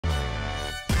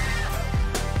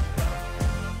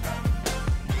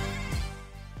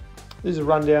This is a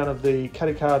rundown of the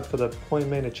caddy card for the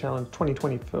Poimeaner Challenge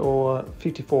 2024,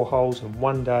 54 holes in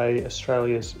one day,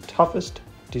 Australia's toughest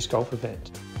disc golf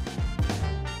event.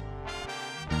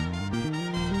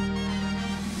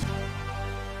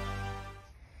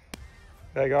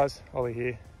 Hey guys, Ollie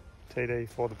here, TD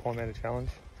for the Poimeaner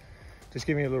Challenge. Just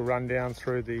giving you a little rundown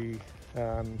through the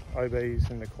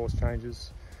OBs and the course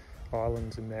changes,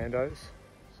 islands and Mandos.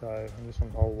 So I'm just on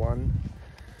hole 1.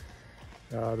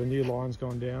 The new line's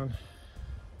gone down,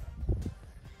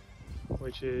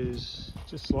 which is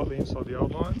just slightly inside the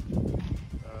old line.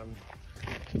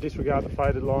 To disregard the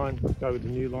faded line, go with the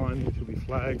new line, which will be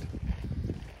flagged.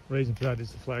 The reason for that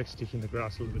is the flag stick in the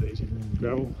grass a little bit easier than the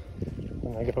gravel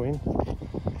when they go in.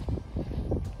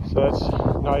 So that's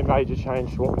no major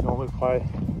change to what we normally play.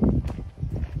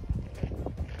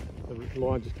 The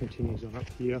line just continues on up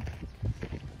here.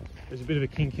 There's a bit of a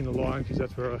kink in the line because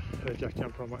that's where I had a jack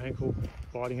jumper on my ankle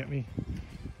biting at me.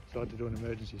 So I had to do an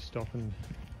emergency stop and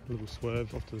a little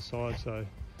swerve off to the side. So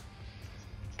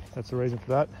that's the reason for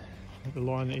that. The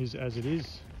line is as it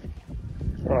is.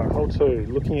 Right, hole 2.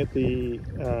 Looking at the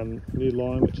new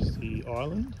line, which is the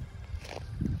island.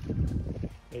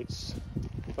 It's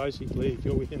basically, if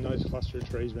you're within those cluster of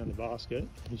trees around the basket,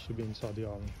 you should be inside the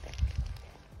island.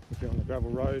 If you're on the gravel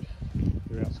road,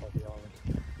 you're outside the island.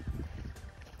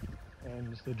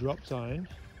 And the drop zone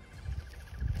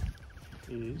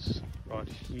is right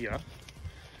here,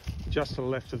 just to the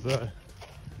left of the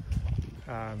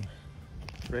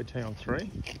red tee on 3,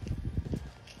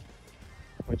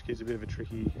 which gives a bit of a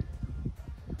tricky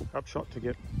upshot to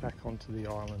get back onto the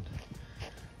island.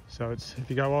 So it's, if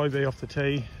you go OB off the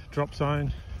tee, drop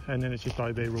zone, and then it's just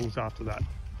OB rules after that.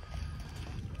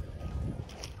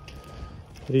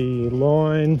 The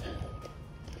line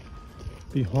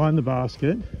behind the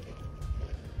basket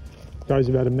goes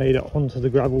about 1 metre onto the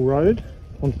gravel road,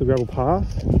 onto the gravel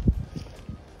path,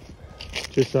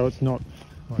 just so it's not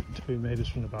like 2 metres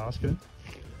from the basket.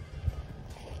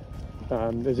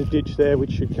 There's a ditch there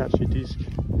which should catch your disc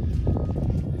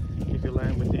if you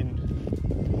land within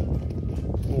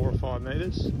 4 or 5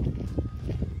 metres.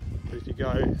 But if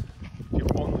you're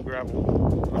on the gravel,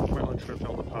 well and tripped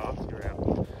on the path, you're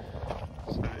out.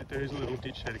 So there is a little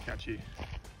ditch there to catch you.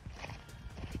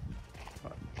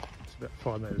 But it's about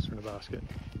 5 metres from the basket.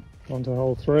 On to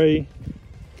hole 3.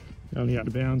 Only out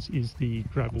of bounds is the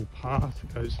gravel path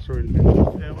that goes through to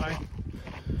the fairway.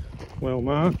 Well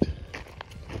marked.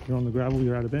 If you're on the gravel,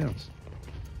 you're out of bounds.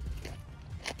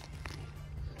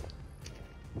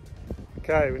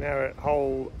 Okay, we're now at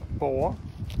hole 4.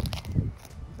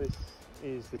 This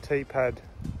is the tee pad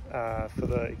for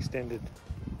the extended.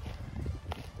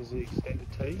 This is the extended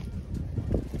tee.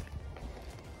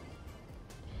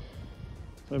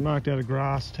 So I marked out a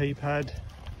grass tee pad,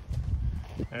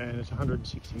 and it's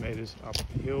 160 metres up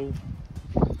the hill,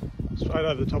 straight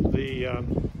over the top of the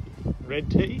red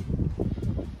tee.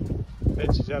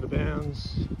 Fence is out of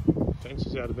bounds. Fence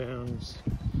is out of bounds.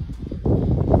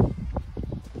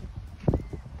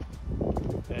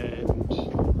 And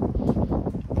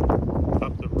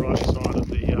up the right side of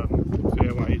the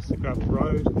fairway is the gravel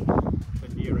road.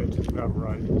 The near edge of the gravel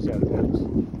road is out of bounds.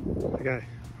 Okay,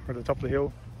 we're at the top of the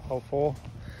hill, hole 4.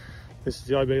 This is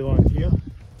the OB line here.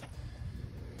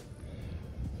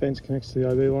 Fence connects to the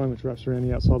OB line, which wraps around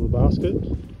the outside of the basket.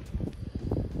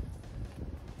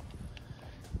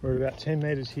 We're at about 10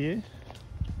 metres here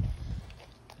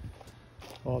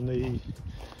on the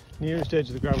nearest edge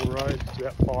of the gravel road. It's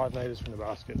about 5 metres from the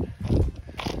basket.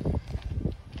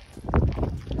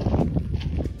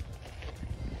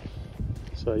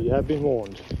 So you have been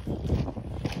warned.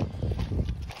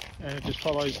 And it just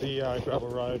follows the gravel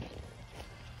road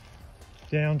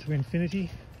down to infinity.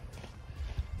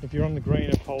 If you're on the green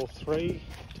at hole 3,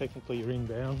 technically you're in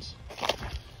bounds.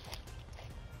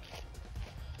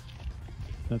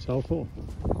 That's hole 4.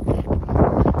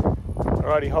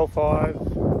 Alrighty, hole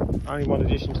 5. Only one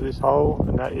addition to this hole,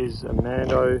 and that is a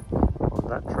Mando on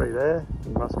that tree there.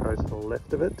 You must go to the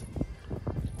left of it.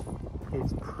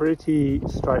 It's pretty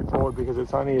straightforward because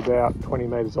it's only about 20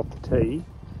 metres off the tee.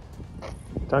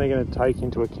 It's only going to take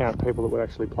into account people that would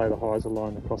actually play the hyzer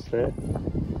line across there.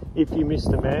 If you miss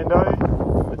the Mando,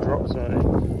 the drop zone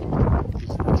is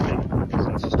the tee, so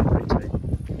it's just a free tee.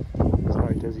 There's no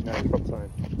designated drop zone.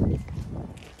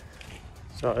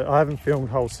 So I haven't filmed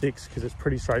hole 6 because it's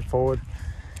pretty straightforward.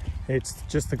 It's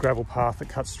just the gravel path that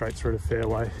cuts straight through the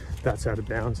fairway. That's out of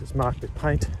bounds. It's marked with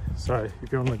paint. So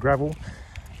if you're on the gravel,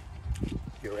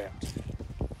 you're out.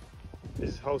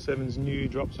 This is hole 7's new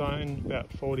drop zone, about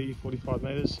 40-45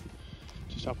 metres,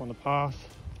 just up on the path.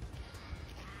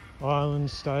 Island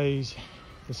stays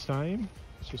the same.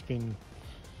 It's just been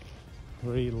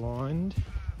relined.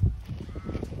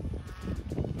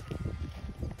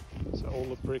 So all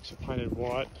the bricks are painted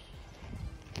white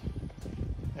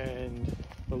and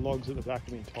the logs at the back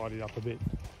have been tidied up a bit.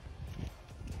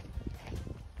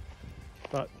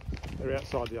 But they're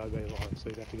outside the OB line, so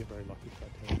you'd have to get very lucky for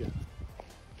that to happen.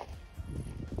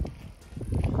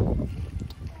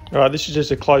 Alright, this is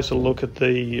just a closer look at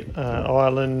the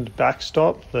island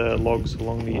backstop, the logs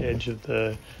along the edge of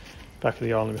the back of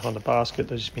the island behind the basket.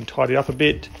 They've just been tidied up a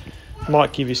bit.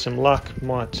 Might give you some luck,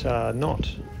 might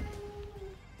not.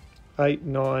 8,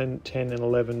 9, 10 and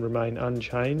 11 remain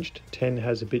unchanged. 10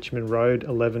 has a bitumen road,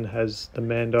 11 has the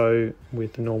Mando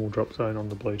with the normal drop zone on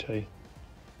the blue tee.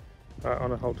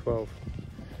 On a hole 12.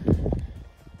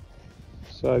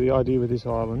 So the idea with this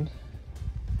island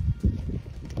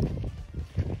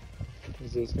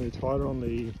is that it's going to be tighter on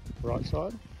the right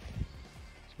side.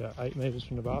 It's about 8 metres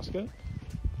from the basket,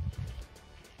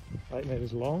 8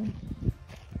 metres long.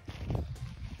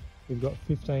 We've got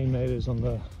 15 metres on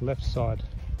the left side,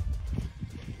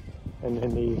 and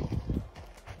then the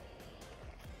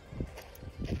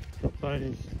drop zone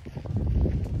is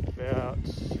about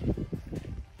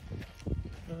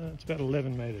it's about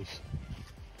 11 metres.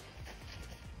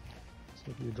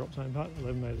 So for your drop zone part,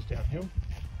 11 metres downhill.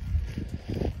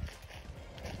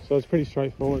 So it's pretty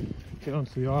straightforward. Get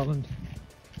onto the island,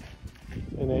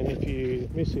 and then if you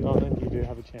miss the island, you do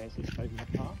have a chance of taking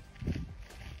the par.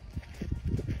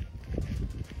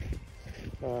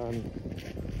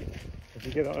 If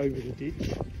you get it over the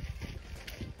ditch,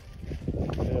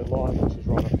 the line pushes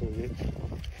right up to the ditch.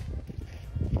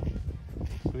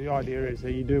 So the idea is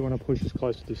that you do want to push as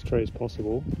close to this tree as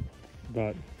possible,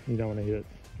 but you don't want to hit it.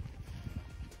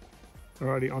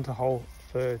 Alrighty, onto hole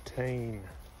 13.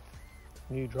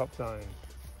 New drop zone.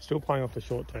 Still playing off the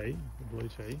short tee, the blue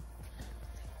tee.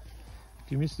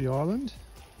 If you miss the island,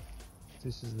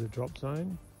 this is the drop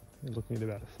zone. You're looking at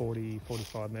about a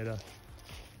 40-45 metre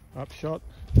upshot.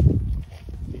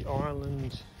 The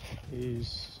island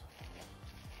is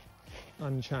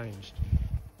unchanged.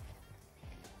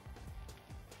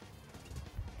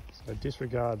 So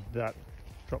disregard that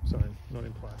drop zone, not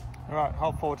in play. Alright,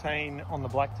 hole 14 on the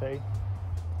black tee.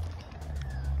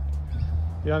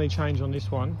 The only change on this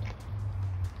one,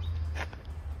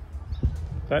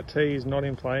 that tee is not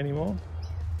in play anymore.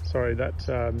 Sorry, that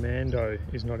Mando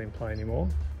is not in play anymore.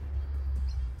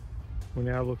 We're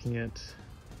now looking at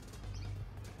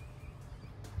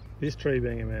this tree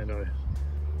being a Mando.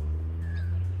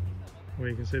 Where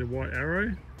you can see the white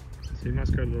arrow, so you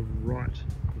must go to the right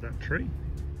of that tree.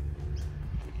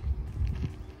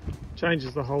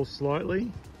 Changes the hole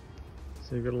slightly,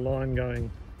 so you've got a line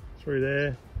going through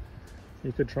there.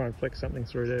 You could try and flex something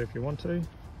through there if you want to.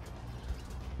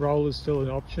 Roll is still an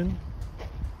option.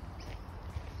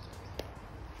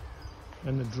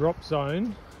 And the drop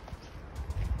zone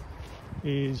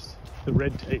is the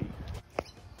red tee.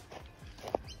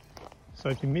 So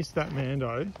if you miss that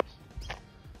Mando,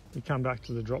 you come back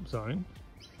to the drop zone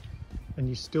and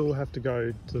you still have to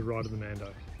go to the right of the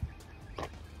Mando.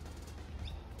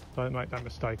 Don't make that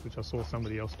mistake, which I saw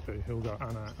somebody else do. He'll go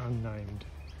unnamed.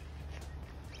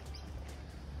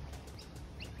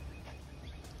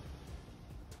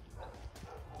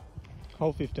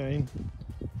 Hole 15,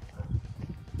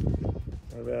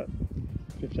 we're about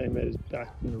 15 metres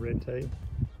back from the red tee.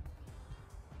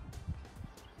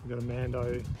 We've got a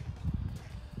Mando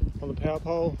on the power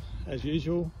pole as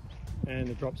usual, and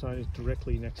the drop zone is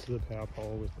directly next to the power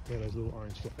pole with where those little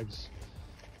orange flags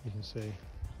you can see.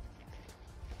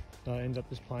 So I end up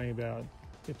just playing about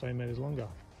 15 metres longer,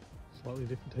 slightly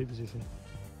different tee position.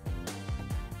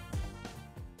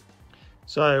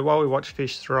 So while we watch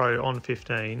fish throw on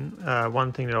 15,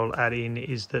 one thing that I'll add in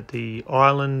is that the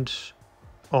island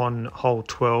on hole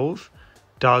 12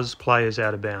 does play as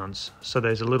out of bounds. So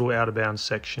there's a little out of bounds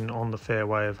section on the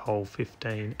fairway of hole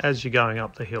 15 as you're going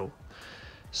up the hill.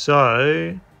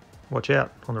 So watch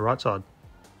out on the right side.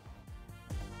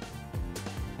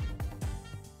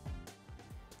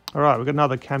 All right, we've got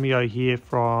another cameo here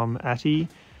from Atty.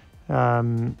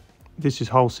 This is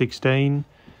hole 16.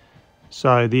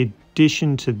 So the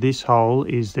addition to this hole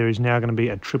is there is now going to be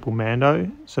a triple Mando.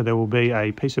 So there will be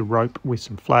a piece of rope with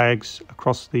some flags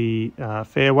across the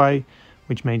fairway,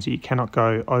 which means that you cannot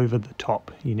go over the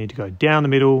top. You need to go down the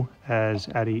middle, as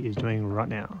Addy is doing right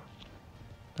now.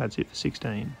 That's it for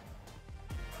 16.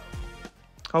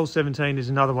 Hole 17 is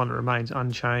another one that remains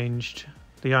unchanged.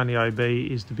 The only OB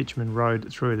is the bitumen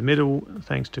road through the middle.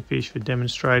 Thanks to Fish for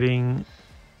demonstrating.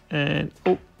 And,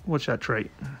 oh, watch that tree.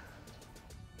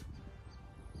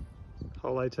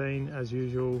 Hole 18, as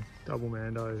usual, double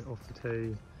Mando off the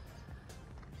tee.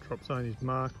 Drop zone is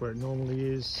marked where it normally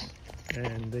is,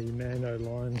 and the Mando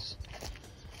lines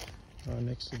are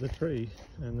next to the tree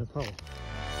and the pole.